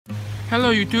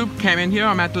Hello YouTube, Cameron here.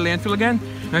 I'm at the landfill again,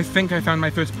 and I think I found my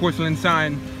first porcelain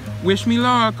sign. Wish me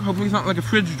luck. Hopefully it's not like a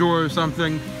fridge door or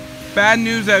something. Bad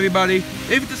news, everybody.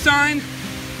 If it's a sign,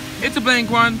 it's a blank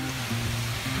one.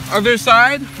 Other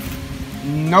side,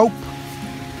 nope.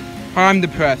 I'm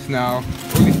depressed now.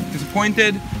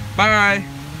 Disappointed. Bye.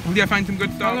 Hopefully I find some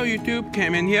good stuff. Hello YouTube,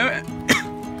 Cameron here.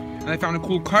 And I found a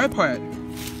cool car part.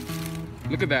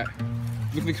 Look at that.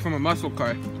 Looks like it's from a muscle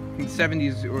car from the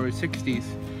 70s or 60s.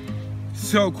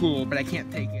 So cool, but I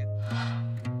can't take it.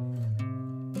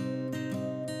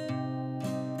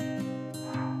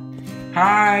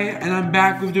 Hi, and I'm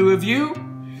back with the review.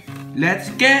 Let's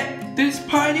get this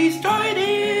party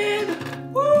started!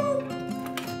 Woo!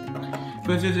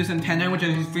 First there's this antenna, which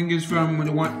I think is from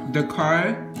the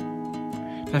car.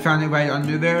 I found it right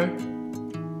under there.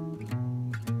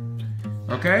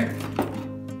 Okay.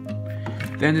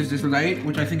 Then there's this light,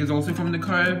 which I think is also from the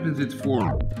car, because it's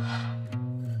for.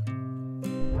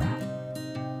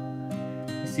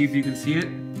 See if you can see it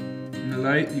in the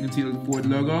light. You can see the Ford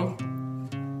logo.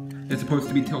 It's supposed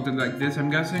to be tilted like this, I'm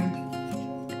guessing.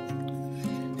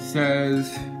 It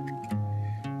says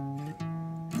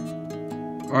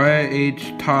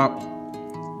RH top.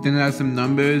 Then it has some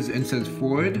numbers and says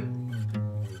Ford.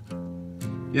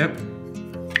 Yep.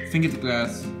 I think it's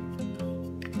glass.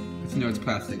 No, it's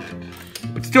plastic.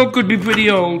 But still could be pretty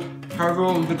old. However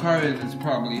old the car is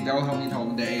probably. That will help me tell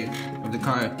the age of the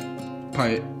car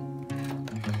part.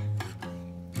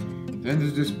 Then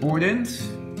there's this board end.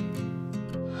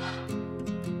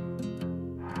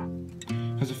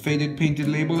 Has a faded painted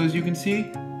label, as you can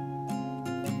see.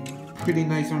 Pretty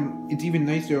nice on, it's even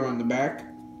nicer on the back.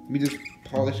 Let me just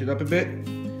polish it up a bit.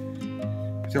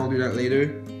 So I'll do that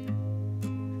later.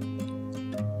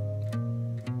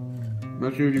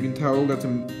 Not sure if you can tell, that's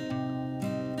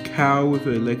a cow with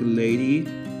like a lady.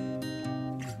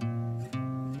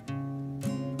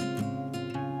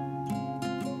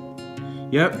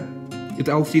 Yep. It's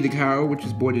Elsie the cow, which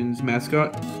is Borden's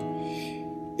mascot.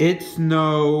 It's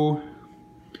no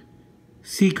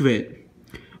secret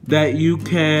that you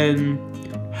can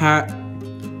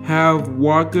have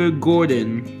Walker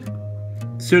Gordon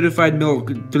certified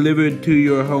milk delivered to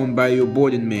your home by your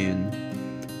Borden man,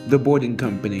 the Borden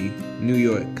Company, New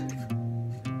York.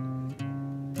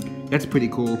 That's pretty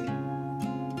cool.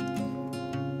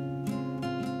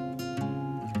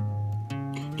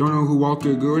 Don't know who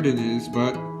Walker Gordon is,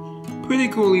 but pretty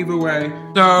cool either way.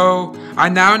 So, I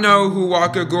now know who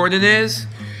Walker Gordon is.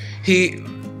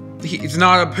 He's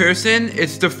not a person,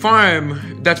 it's the farm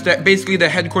that's basically the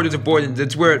headquarters of Borden.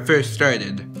 That's where it first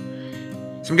started.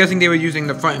 So I'm guessing they were using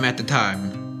the farm at the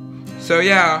time. So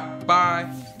yeah, bye.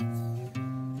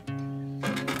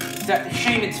 It's a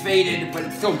shame it's faded, but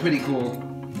it's still pretty cool.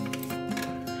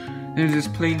 There's this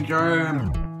plain jar.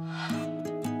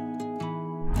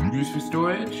 Used for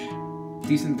storage.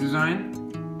 Decent design.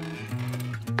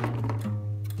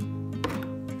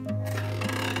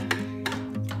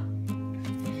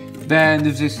 Then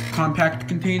there's this compact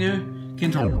container.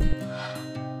 Can't tell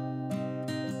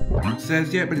what it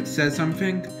says yet, but it says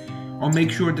something. I'll make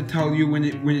sure to tell you when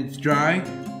it's dry.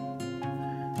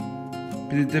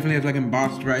 But it definitely has like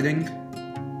embossed writing.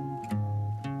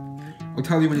 I'll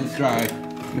tell you when it's dry.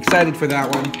 I'm excited for that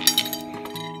one.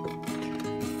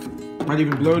 Might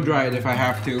even blow dry it if I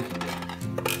have to.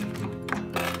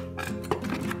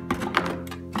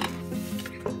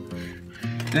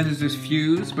 Then there's this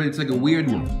fuse, but it's like a weird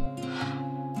one.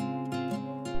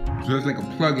 So there's like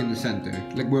a plug in the center,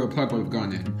 like where a plug would have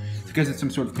gone in. It's because it's some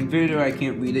sort of converter. I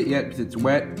can't read it yet because it's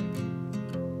wet.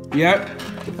 Yep.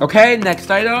 Okay, next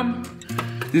item.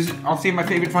 I'll save my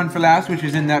favorite one for last, which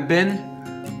is in that bin.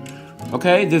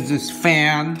 Okay, there's this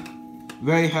fan.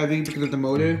 Very heavy because of the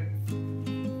motor.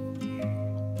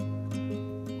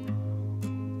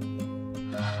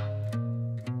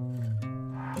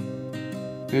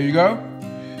 There you go.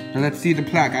 Now let's see the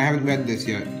plaque. I haven't read this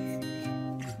yet.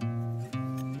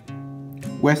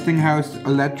 Westinghouse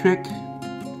Electric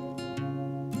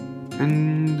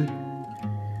and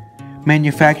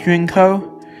Manufacturing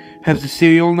Co. Has the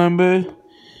serial number,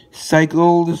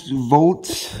 cycles,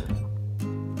 volts,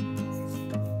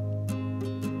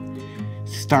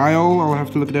 style. I'll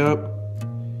have to look that up.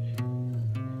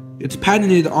 It's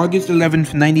patented August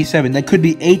 11th, 97. That could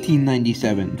be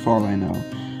 1897 for all I know.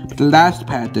 But the last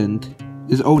patent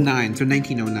is 09, so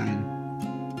 1909.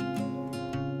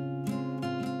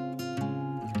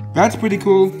 That's pretty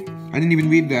cool. I didn't even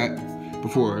read that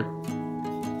before.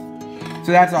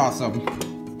 So that's awesome.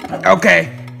 Okay.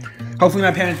 Hopefully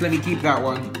my parents let me keep that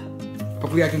one.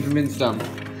 Hopefully I can convince them.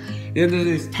 Then there's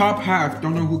this top half,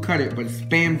 don't know who cut it, but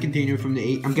Spam container from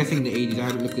the I'm guessing the 80s, I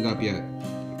haven't looked it up yet.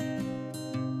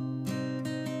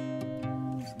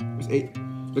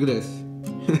 Look at this.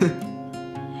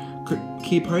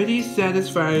 Keep parties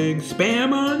satisfying.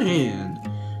 Spam on hand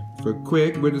for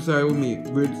quick, versatile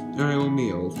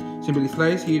meals. Simply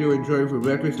slice, heat, or enjoy for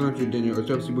breakfast, lunch, or dinner, or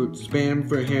substitute spam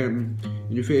for ham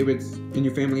in your family's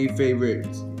favorite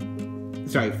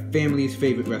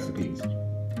recipes.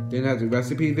 Then it has a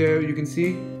recipe there you can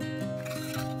see.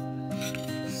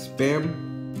 Spam.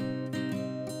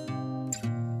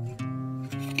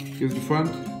 Here's the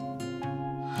front.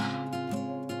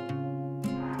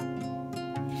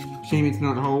 Shame it's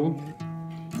not whole.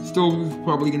 Still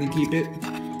probably gonna keep it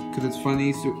because it's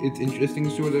funny, so it's interesting,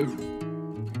 sort of.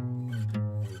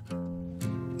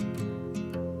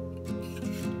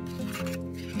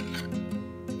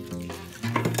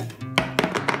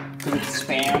 So it's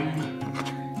spam.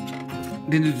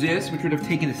 Then there's this, which would have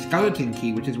taken a skeleton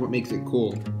key, which is what makes it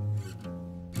cool.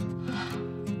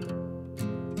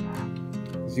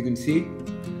 As you can see,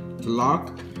 the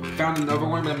lock. Found another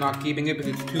one, but I'm not keeping it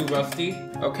because it's too rusty.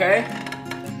 Okay.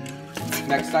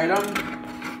 Next item.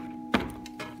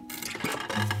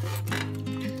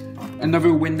 Another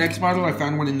Windex bottle. I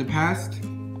found one in the past. As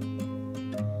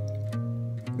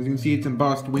you can see, it's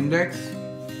embossed Windex.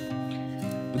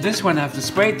 But this one has the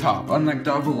spray top, unlike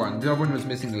the other one. The other one was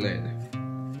missing the lid.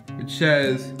 It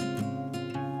says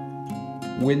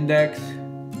Windex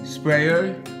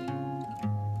sprayer.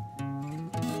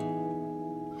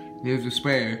 There's the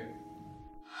sprayer.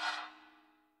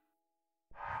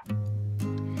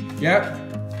 Yep.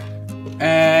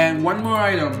 And one more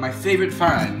item, my favorite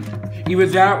find. Either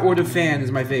that or the fan is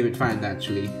my favorite find,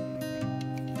 actually.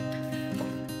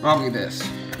 Probably this.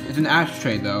 It's an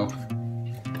ashtray, though.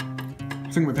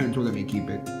 I think my parents will let me keep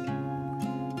it.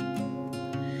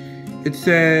 It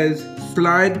says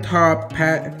slide top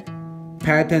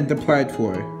patent applied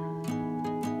for.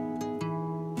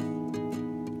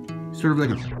 Sort of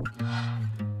like a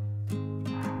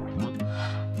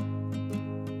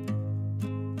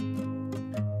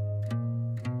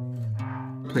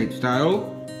plate style.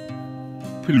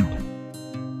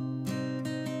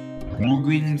 Blue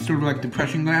green, sort of like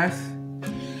depression glass.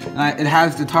 It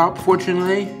has the top,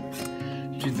 fortunately,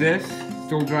 which is this,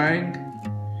 still drying.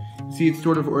 See, it's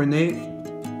sort of ornate.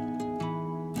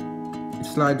 It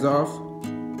slides off.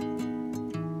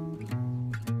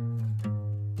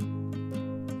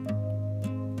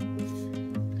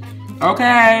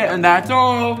 Okay, and that's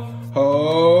all.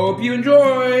 Hope you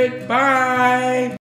enjoyed. Bye.